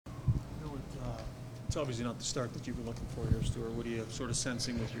It's obviously not the start that you've been looking for here, Stuart. What are you sort of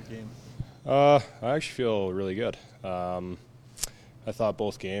sensing with your game? I actually feel really good. I thought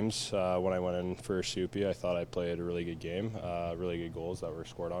both games, when I went in for Soupy, I thought I played a really good game, really good goals that were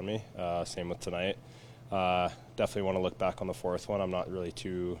scored on me. Same with tonight. Definitely want to look back on the fourth one. I'm not really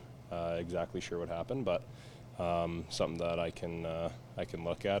too exactly sure what happened, but something that I can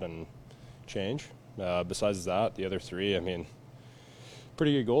look at and change. Besides that, the other three, I mean,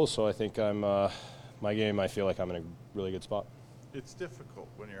 pretty good goals. So I think my game, I feel like I'm in a really good spot. It's difficult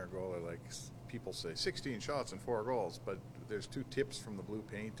when you're a goalie. Like people say, 16 shots and 4 goals, but there's 2 tips from the blue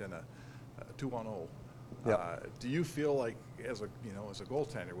paint and a 2-on-0. Yep. Do you feel like, as a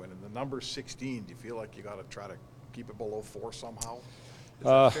goaltender, when the number's 16, do you feel like you got to try to keep it below 4 somehow? Is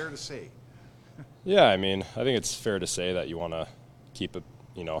that fair to say? Yeah, I mean, I think it's fair to say that you want to keep it,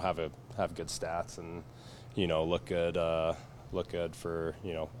 have good stats and, look good for,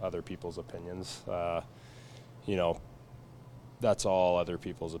 other people's opinions. That's all other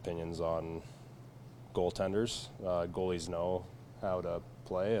people's opinions on goaltenders. Goalies know how to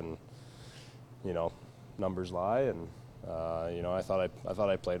play, and numbers lie. And I thought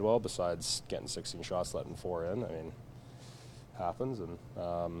I played well. Besides getting 16 shots, letting 4 in. I mean, happens, and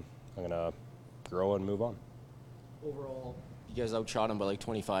I'm gonna grow and move on. Overall, you guys outshot him by like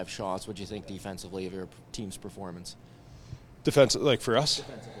 25 shots. What do you think defensively of your team's performance? Defensive, like for us?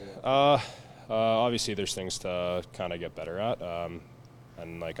 Defensively, yeah. Obviously, there's things to kind of get better at,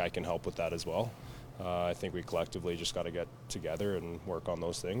 and like I can help with that as well. I think we collectively just got to get together and work on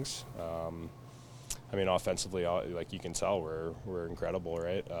those things. I mean, offensively, like you can tell, we're incredible,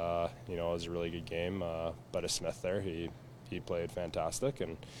 right? It was a really good game. But Smith there, he played fantastic,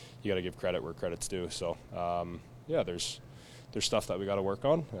 and you got to give credit where credit's due. So yeah, there's stuff that we got to work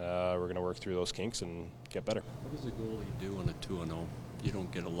on. We're going to work through those kinks and get better. What does a goalie do on a 2-0? You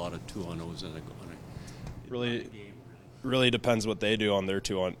don't get a lot of 2-0s in a Really depends what they do on their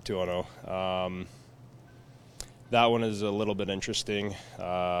 2-0. That one is a little bit interesting.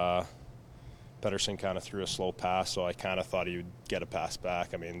 Pettersson kind of threw a slow pass, so I kind of thought he would get a pass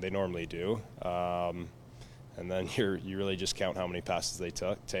back. I mean, they normally do. And then you really just count how many passes they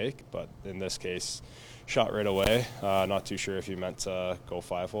take. But in this case, shot right away. Not too sure if he meant to go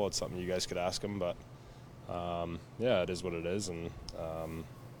 5-hole. It's something you guys could ask him. But, yeah, it is what it is, and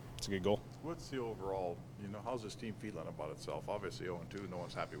it's a good goal. What's the overall, how's this team feeling about itself? Obviously 0-2, no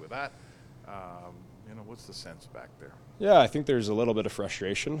one's happy with that. What's the sense back there? Yeah, I think there's a little bit of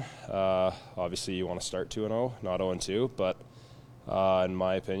frustration. Obviously, you want to start 2-0, not 0-2. But in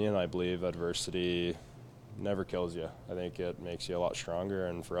my opinion, I believe adversity never kills you. I think it makes you a lot stronger,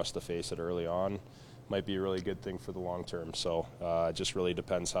 and for us to face it early on might be a really good thing for the long term. So it just really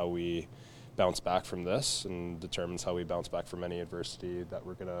depends how we bounce back from this, and determines how we bounce back from any adversity that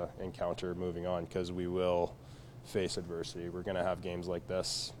we're going to encounter moving on, because we will face adversity. We're going to have games like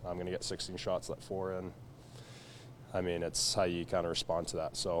this. I'm going to get 16 shots, let 4 in. I mean, it's how you kind of respond to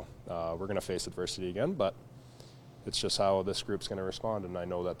that. So we're going to face adversity again, but it's just how this group's going to respond. And I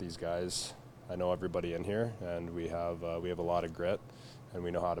know that these guys, I know everybody in here, and we have a lot of grit, and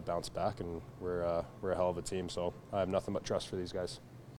we know how to bounce back, and we're a hell of a team. So I have nothing but trust for these guys.